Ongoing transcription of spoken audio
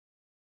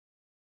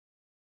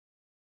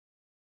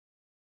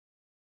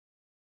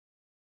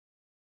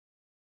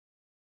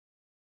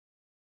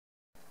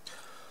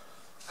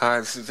Hi,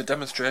 this is a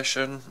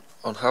demonstration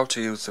on how to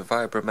use the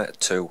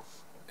Vibromet-2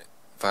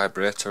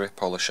 vibratory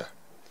polisher.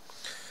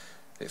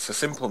 It's a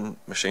simple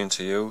machine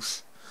to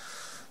use.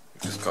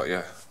 You've just got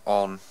your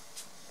on,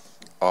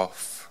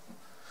 off,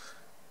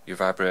 your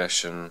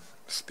vibration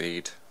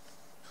speed,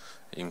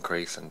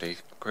 increase and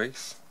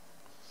decrease.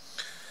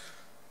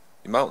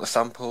 You mount the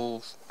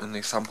samples in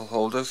these sample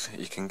holders.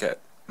 You can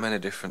get many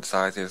different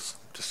sizes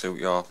to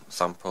suit your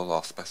sample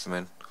or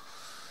specimen.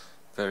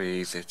 Very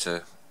easy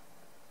to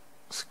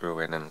screw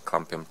in and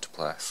clamp them to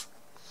place.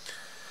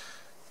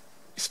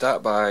 You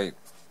start by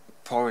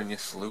pouring your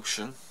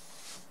solution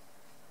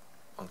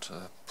onto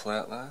the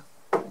plate there,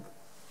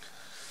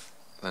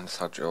 then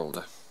just your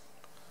holder.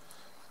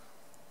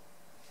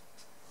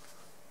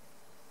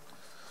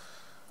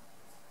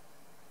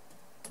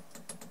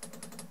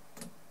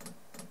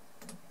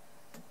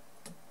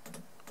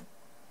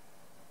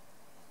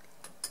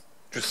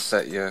 Just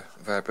set your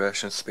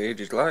vibration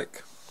speed you'd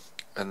like,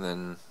 and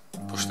then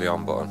push the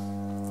on button.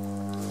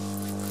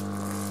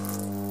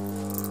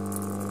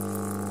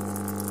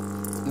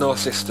 No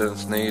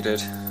assistance needed,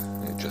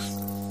 the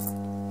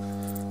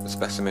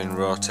specimen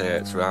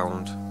rotates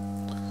round.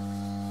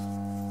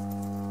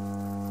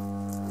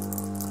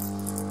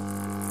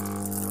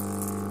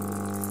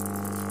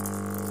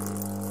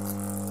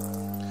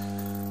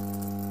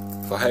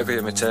 For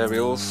heavier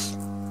materials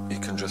you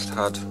can just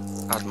add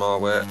more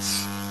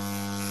weights.